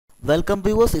Welcome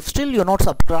viewers, if still you're not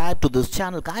subscribed to this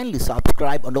channel, kindly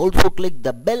subscribe and also click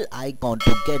the bell icon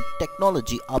to get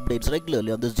technology updates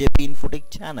regularly on this JP Infotech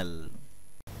channel.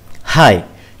 Hi,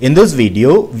 in this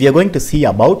video we are going to see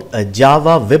about a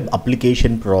Java web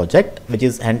application project which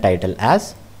is entitled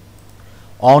as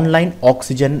Online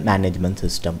Oxygen Management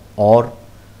System or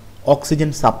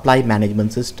Oxygen Supply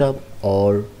Management System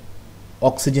or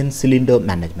Oxygen Cylinder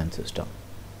Management System.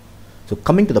 So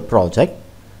coming to the project,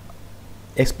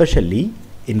 especially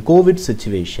in COVID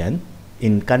situation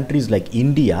in countries like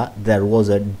India, there was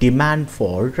a demand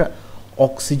for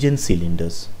oxygen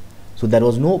cylinders. So there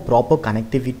was no proper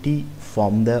connectivity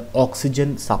from the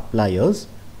oxygen suppliers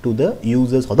to the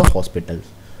users or the hospitals.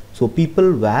 So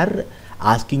people were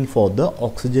asking for the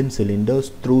oxygen cylinders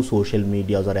through social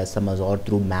medias or SMS or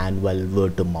through manual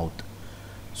word to mouth.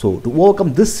 So to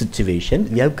overcome this situation,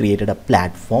 we have created a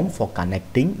platform for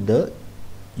connecting the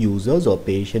users or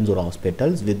patients or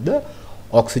hospitals with the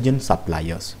oxygen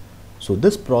suppliers. So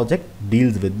this project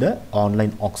deals with the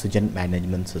online oxygen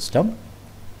management system.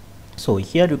 So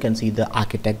here you can see the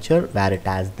architecture where it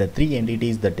has the three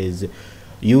entities, that is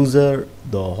user,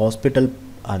 the hospital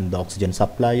and the oxygen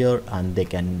supplier, and they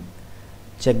can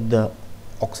check the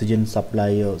oxygen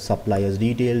supplier's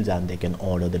details and they can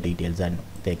order the details and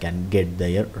they can get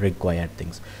their required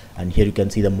things. And here you can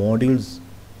see the modules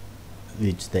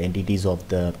which the entities of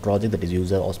the project, that is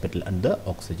user, hospital and the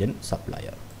oxygen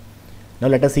supplier. Now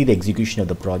let us see the execution of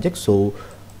the project. So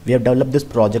we have developed this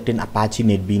project in Apache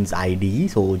Netbeans Ide.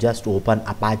 So just open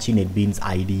Apache Netbeans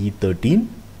Ide 13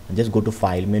 and just go to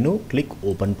file menu, click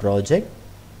open project.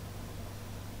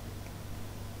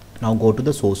 Now go to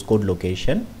the source code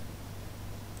location,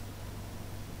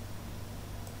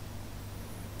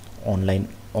 online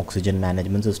oxygen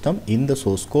management system. In the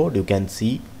source code you can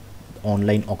see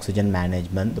online oxygen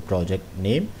management, the project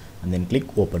name, and then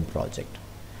click open project.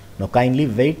 Now kindly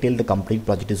wait till the complete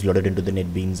project is loaded into the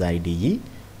Netbeans IDE.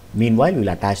 Meanwhile, we will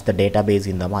attach the database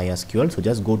in the MySQL. So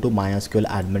just go to MySQL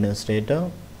administrator,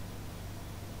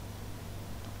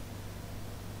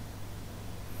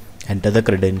 enter the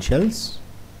credentials.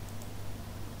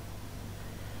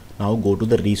 Now go to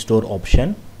the restore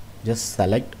option, just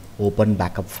select open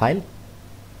backup file.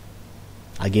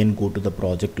 Again go to the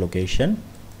project location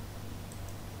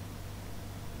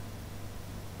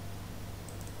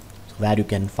where you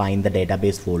can find the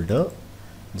database folder.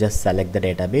 Just select the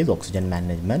database oxygen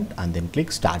management and then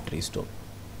click start restore.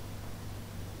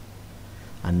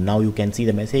 And now you can see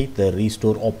the message, the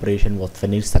restore operation was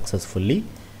finished successfully,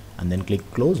 and then click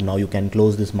close. Now you can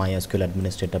close this MySQL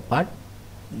administrator part.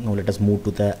 Now let us move to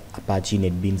the Apache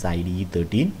Netbeans IDE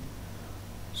 13.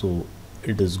 So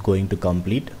it is going to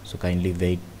complete, so kindly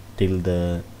wait till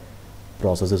the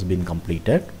process has been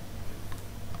completed.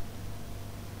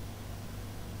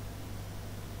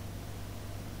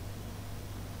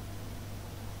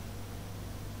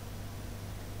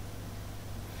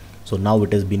 So now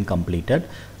it has been completed.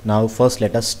 Now first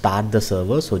let us start the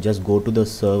server. So just go to the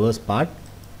servers part,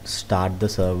 start the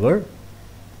server.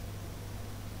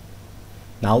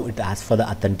 Now it asks for the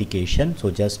authentication. So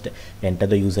just enter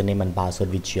the username and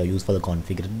password which you used for the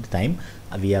configure at the time.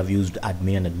 We have used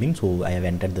admin and admin, so I have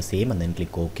entered the same and then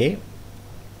click OK.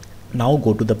 Now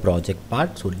go to the project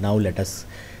part. So now let us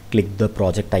click the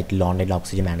project title online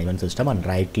oxygen management system and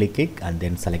right click it and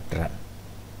then select run.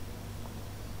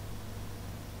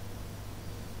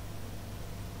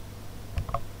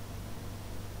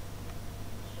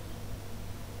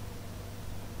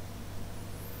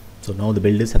 So now the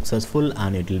build is successful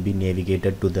and it will be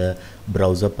navigated to the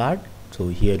browser part. So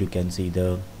here you can see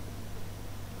the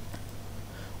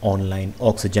online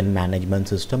oxygen management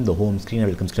system, the home screen,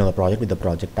 welcome screen of the project with the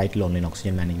project title online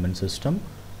oxygen management system.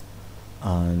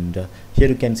 And here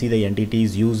you can see the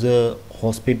entities user,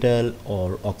 hospital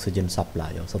or oxygen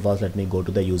supplier. So first let me go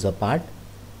to the user part.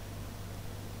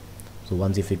 So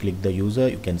once if you click the user,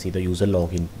 you can see the user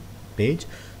login page.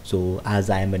 So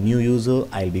as I am a new user,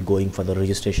 I'll be going for the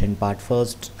registration part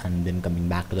first and then coming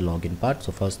back to the login part.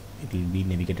 So first it will be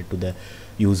navigated to the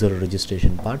user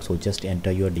registration part. So just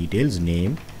enter your details,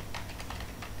 name,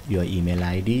 your email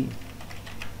ID,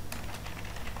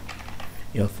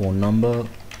 your phone number,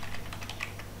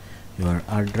 your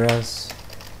address,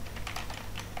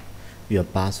 your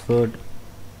password,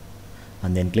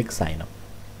 and then click sign up.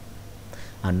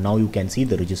 And now you can see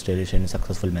the registration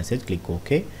successful message. Click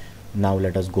OK. Now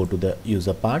let us go to the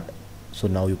user part. So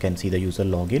now you can see the user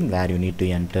login where you need to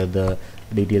enter the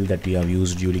details that you have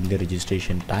used during the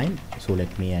registration time. So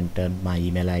let me enter my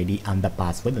email ID and the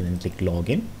password and then click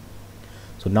login.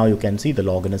 So now you can see the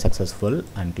login is successful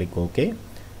and click OK.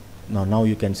 now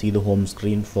you can see the home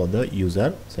screen for the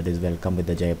user. So it is welcome with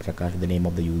the Jay Prakash, the name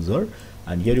of the user,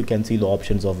 and here you can see the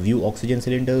options of view oxygen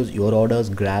cylinders, your orders,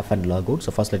 graph and logout.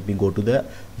 So first let me go to the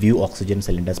view oxygen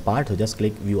cylinders part. So just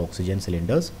click view oxygen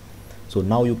cylinders. So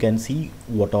now you can see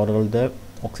what are all the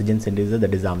oxygen cylinders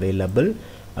that is available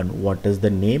and what is the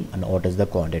name and what is the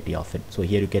quantity of it. So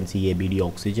here you can see ABD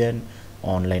oxygen,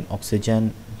 online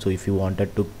oxygen. So if you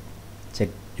wanted to check,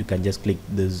 you can just click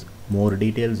this more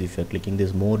details. If you're clicking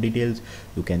this more details,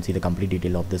 you can see the complete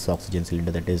detail of this oxygen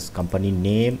cylinder, that is company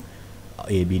name,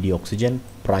 ABD oxygen,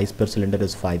 price per cylinder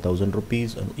is 5,000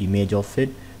 rupees, an image of it,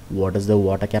 what is the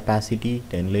water capacity,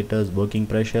 10 liters, working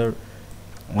pressure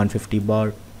 150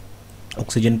 bar,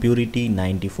 oxygen purity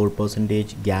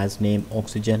 94%, gas name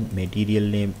oxygen, material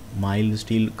name mild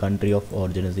steel, country of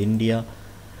origin is India,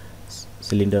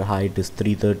 cylinder height is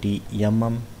 330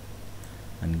 mm,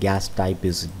 and gas type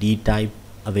is D type,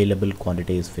 available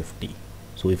quantity is 50.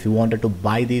 So if you wanted to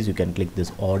buy these, you can click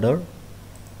this order.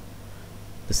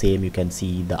 The same you can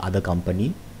see the other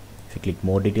company. If you click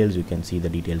more details, you can see the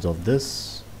details of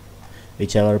this.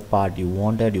 Whichever part you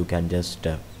wanted, you can just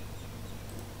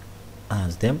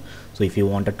ask them. So if you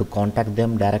wanted to contact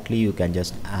them directly, you can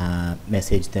just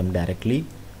message them directly.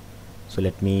 So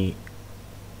let me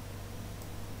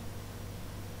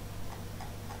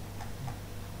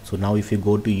so now if you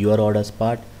go to your orders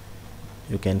part,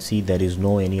 you can see there is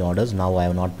no any orders. Now I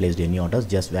have not placed any orders,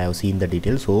 just I have seen the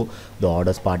details, so the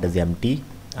orders part is empty.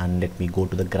 And let me go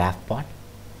to the graph part.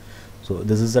 So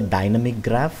this is a dynamic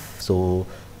graph. So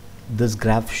this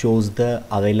graph shows the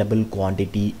available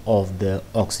quantity of the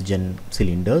oxygen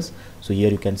cylinders. So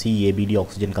here you can see ABD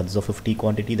oxygen consists of 50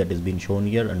 quantity that is been shown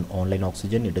here, and online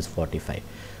oxygen it is 45.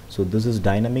 So this is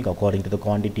dynamic according to the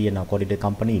quantity, and according to the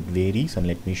company it varies. And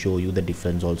let me show you the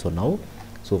difference also now.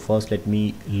 So first let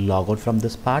me log out from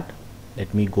this part.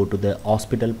 Let me go to the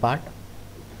hospital part.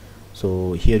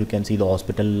 So here you can see the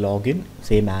hospital login,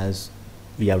 same as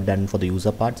we have done for the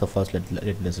user part. So first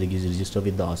let's register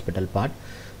with the hospital part.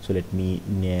 So let me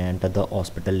enter the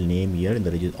hospital name here in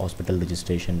the hospital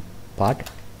registration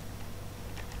part.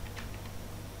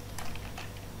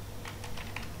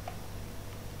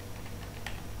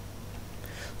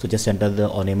 So just enter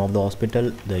the name of the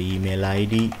hospital, the email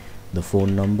ID, the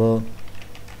phone number,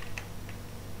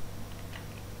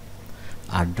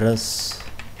 address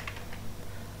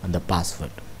and the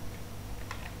password,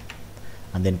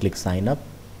 and then click sign up,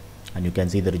 and you can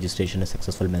see the registration is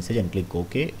successful message, and click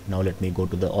OK. Now let me go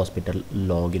to the hospital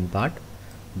login part.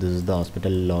 This is the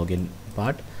hospital login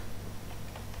part,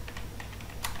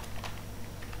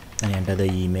 and enter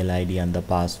the email ID and the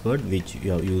password which you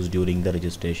have used during the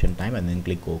registration time, and then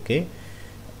click OK.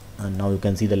 And now you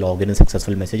can see the login is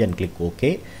successful message, and click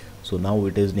OK. So now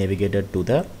it is navigated to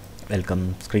the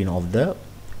welcome screen of the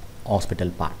hospital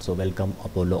part. So welcome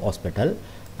Apollo Hospital,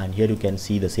 and here you can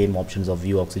see the same options of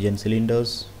view oxygen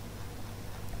cylinders,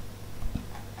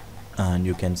 and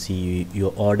you can see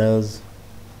your orders,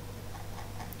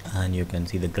 and you can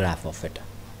see the graph of it.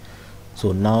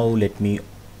 So now let me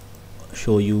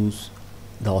show you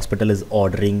the hospital is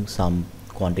ordering some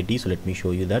quantity. So let me show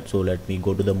you that. So let me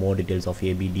go to the more details of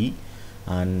ABD,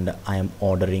 and I am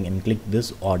ordering, and click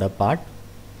this order part.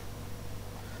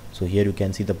 So here you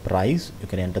can see the price, you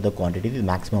can enter the quantity, the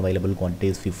maximum available quantity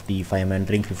is 50. If I am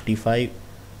entering 55,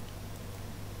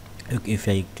 if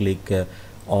I click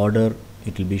order,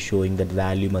 it will be showing that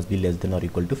value must be less than or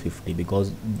equal to 50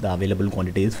 because the available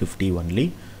quantity is 50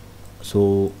 only.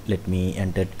 So let me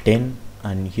enter 10,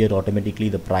 and here automatically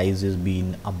the price is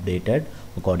being updated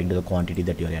according to the quantity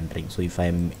that you are entering. So if I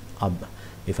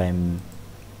am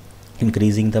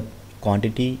increasing the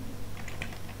quantity,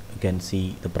 you can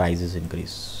see the price is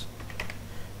increased.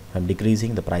 If I'm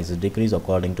decreasing, the price is decreased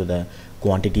according to the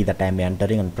quantity that I am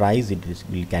entering, and price it is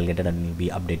will calculated and will be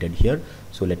updated here.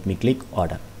 So let me click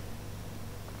order.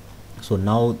 So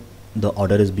now the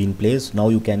order is being placed. Now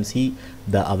you can see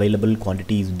the available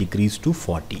quantity is decreased to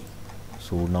 40.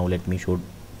 So now let me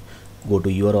go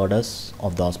to your orders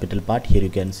of the hospital part. Here you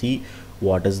can see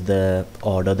what is the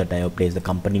order that I have placed. The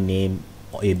company name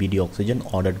ABD oxygen,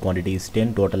 ordered quantity is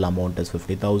 10, total amount is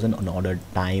 50,000, on ordered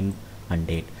time and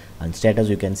date, and status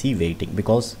you can see waiting,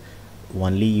 because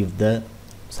only if the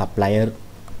supplier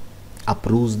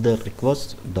approves the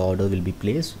request the order will be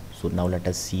placed. So now let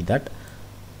us see that.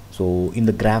 So in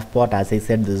the graph part, as I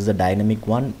said, this is a dynamic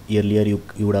one. Earlier you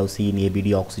would have seen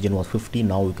ABD oxygen was 50,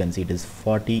 now you can see it is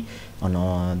 40,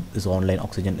 on this online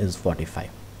oxygen is 45.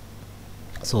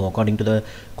 So according to the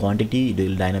quantity, it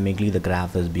will dynamically the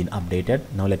graph has been updated.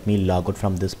 Now let me log out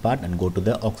from this part and go to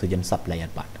the oxygen supplier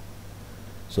part.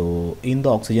 So in the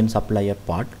oxygen supplier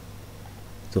part,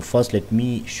 So first let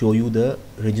me show you the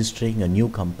registering a new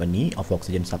company of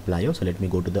Oxygen Supplier. So let me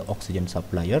go to the Oxygen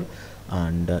Supplier,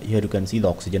 and here you can see the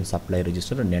Oxygen Supplier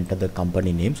register and enter the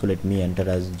company name. So let me enter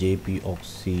as JP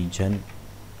Oxygen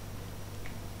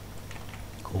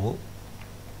Co.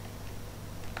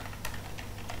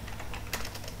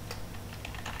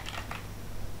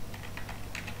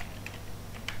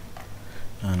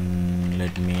 And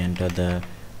let me enter the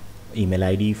email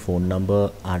ID, phone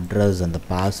number, address and the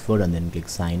password, and then click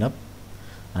sign up.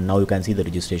 And now you can see the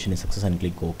registration is success and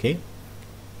click OK.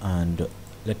 And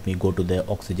let me go to the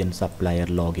Oxygen Supplier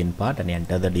login part and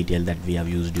enter the detail that we have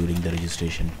used during the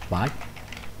registration part.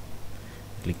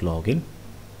 Click login,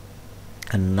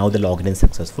 and now the login is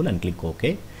successful and click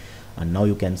OK. And now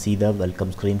you can see the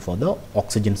welcome screen for the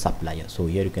Oxygen Supplier. So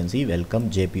here you can see welcome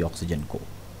JP Oxygen Co.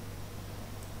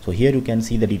 So here you can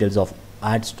see the details of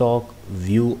add stock,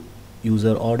 view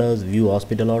user orders, view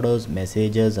hospital orders,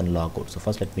 messages and logout. So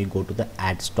first let me go to the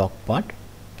add stock part.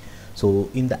 So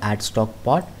in the add stock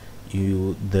part,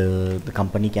 the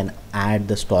company can add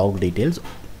the stock details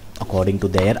according to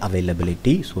their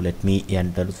availability. So let me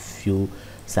enter few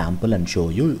sample and show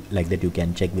you, like that you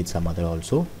can check with some other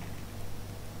also.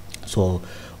 So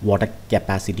water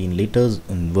capacity in liters,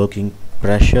 and working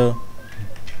pressure,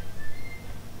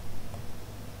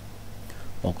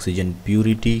 oxygen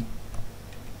purity,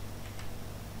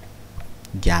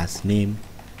 gas name,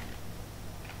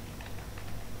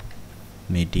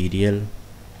 material,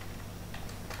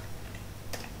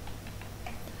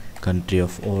 country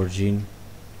of origin,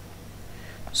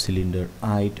 cylinder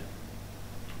height,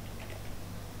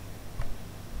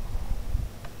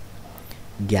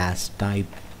 gas type.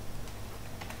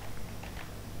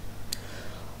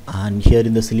 And here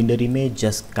in the cylinder image,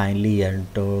 just kindly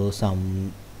enter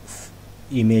some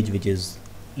image which is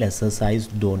lesser size.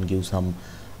 Don't give some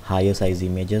higher size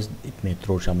images, it may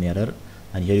throw some error.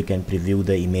 And here you can preview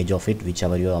the image of it,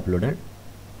 whichever you have uploaded.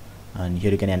 And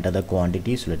here you can enter the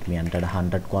quantity. So let me enter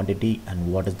 100 quantity,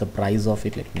 and what is the price of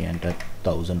it? Let me enter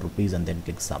 1000 rupees and then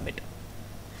click submit.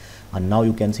 And now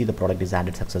you can see the product is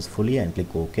added successfully and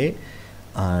click OK.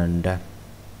 And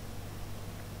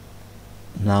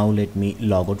now let me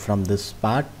log out from this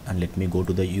part and let me go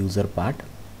to the user part.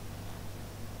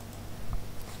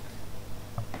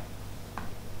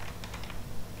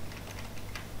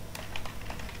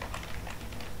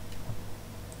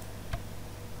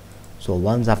 So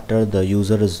once after the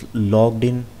user is logged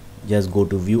in, just go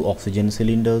to view oxygen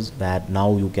cylinders, where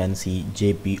now you can see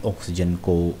JP Oxygen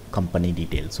Co. company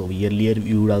details. So earlier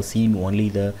you would have seen only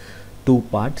the two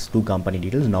company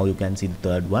details. Now you can see the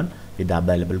third one with the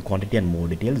available quantity and more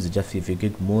details. Just if you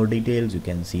click more details, you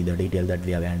can see the detail that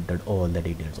we have entered, all the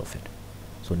details of it.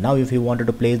 So now if you wanted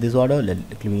to place this order,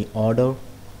 let me order,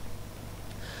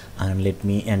 and let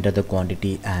me enter the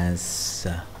quantity as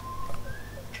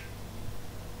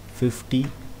 50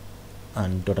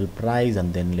 and total price,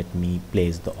 and then let me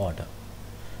place the order.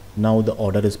 Now the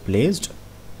order is placed,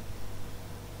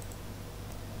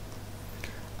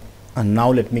 and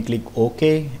now let me click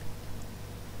OK.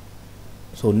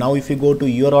 So now if you go to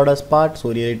your orders part,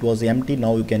 so here it was empty.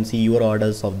 Now you can see your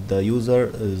orders of the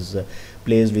user is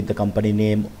placed with the company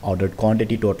name, ordered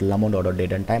quantity, total amount, order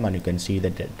date and time, and you can see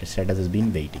that the status has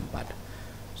been waiting part.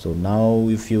 So now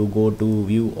if you go to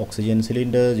view oxygen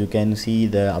cylinders, you can see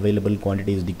the available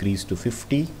quantity is decreased to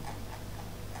 50.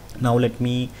 Now let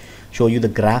me show you the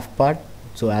graph part.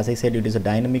 So as I said, it is a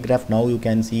dynamic graph. Now you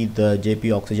can see the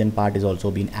JP Oxygen part is also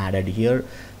been added here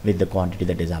with the quantity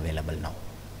that is available now.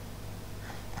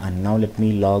 And now let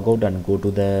me log out and go to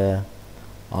the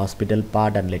hospital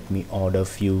part, and let me order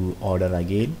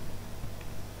again.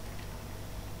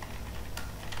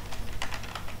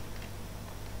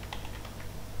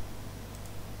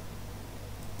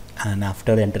 And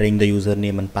after entering the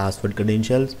username and password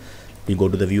credentials, we go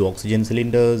to the view oxygen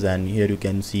cylinders, and here you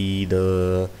can see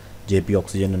the JP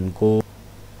Oxygen Co.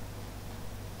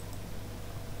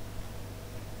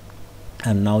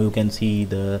 And now you can see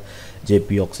the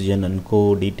JP Oxygen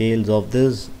Co details of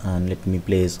this, and let me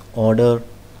place order,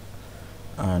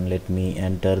 and let me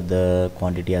enter the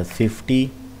quantity as 50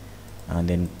 and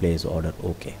then place order.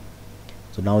 OK.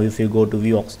 So now if you go to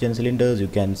view oxygen cylinders, you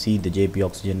can see the JP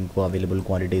Oxygen Co available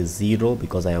quantity is 0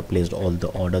 because I have placed all the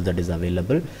orders that is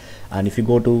available. And if you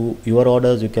go to your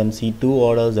orders, you can see 2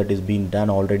 orders that is being done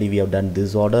already. We have done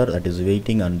this order that is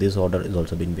waiting, and this order is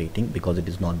also been waiting because it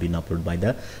is not been uploaded by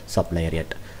the supplier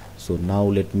yet. So now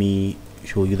let me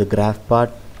show you the graph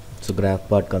part. So graph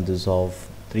part consists of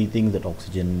 3 things: that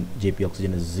JP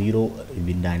Oxygen is 0,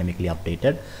 been dynamically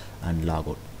updated, and log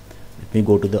out. Let me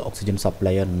go to the oxygen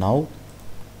supplier now.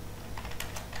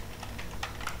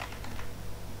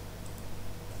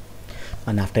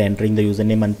 And after entering the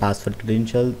username and password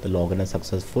credential, the login is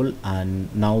successful.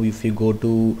 And now if you go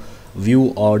to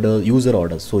view order, user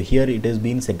orders, so here it has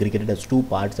been segregated as two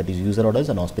parts, that is user orders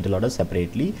and hospital orders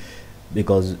separately,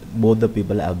 because both the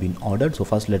people have been ordered. So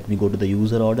first let me go to the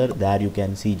user order. There you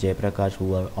can see Jayaprakash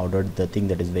who are ordered the thing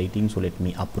that is waiting. So let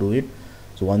me approve it.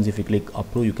 So once if you click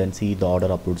approve, you can see the order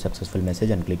approved successful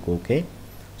message and click OK.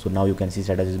 So now you can see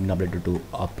status has been updated to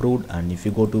approved. And if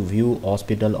you go to view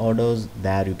hospital orders,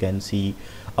 there you can see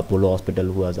Apollo Hospital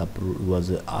who has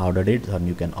ordered it, and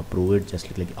you can approve it.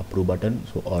 Just click approve button.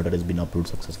 So order has been approved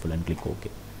successful and click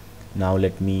OK. Now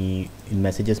let me, in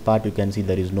messages part, you can see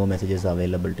there is no messages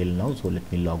available till now. So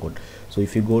let me log out. So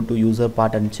if you go to user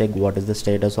part and check what is the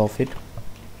status of it.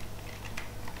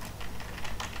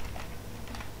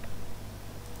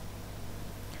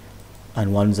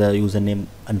 And once the username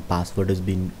and password has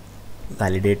been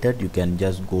validated, you can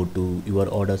just go to your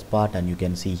orders part, and you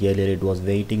can see here it was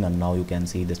waiting, and now you can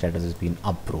see the status has been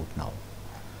approved now.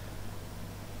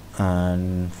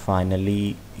 And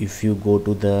finally, if you go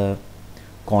to the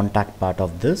contact part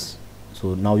of this,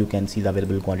 so now you can see the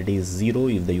available quantity is 0.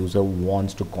 If the user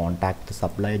wants to contact the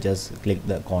supplier, just click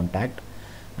the contact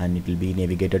and it will be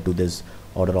navigated to this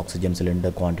order oxygen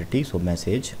cylinder quantity. So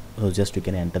message, so just you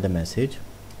can enter the message.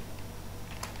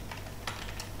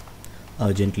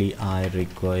 Urgently I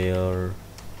require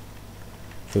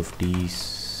 50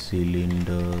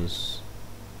 cylinders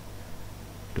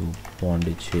to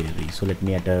Pondicherry. So let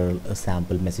me enter a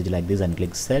sample message like this and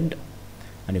click send,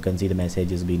 and you can see the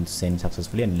message is being sent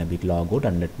successfully. And let me log out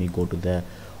and let me go to the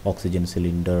oxygen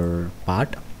cylinder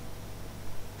part.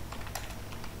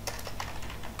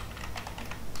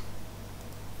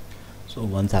 So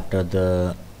once after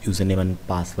the username and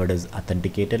password is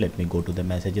authenticated, let me go to the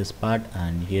messages part,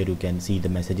 and here you can see the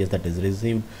messages that is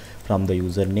received from the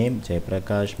username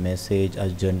Jayaprakash. Message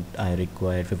urgent, I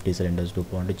require 50 cylinders to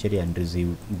Pondicherry, and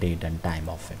received date and time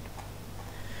of it.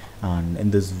 And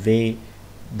in this way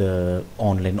the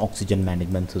online oxygen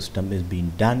management system is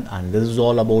being done. And this is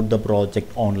all about the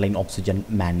project online oxygen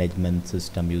management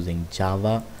system using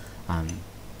Java. And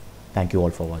thank you all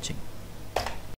for watching.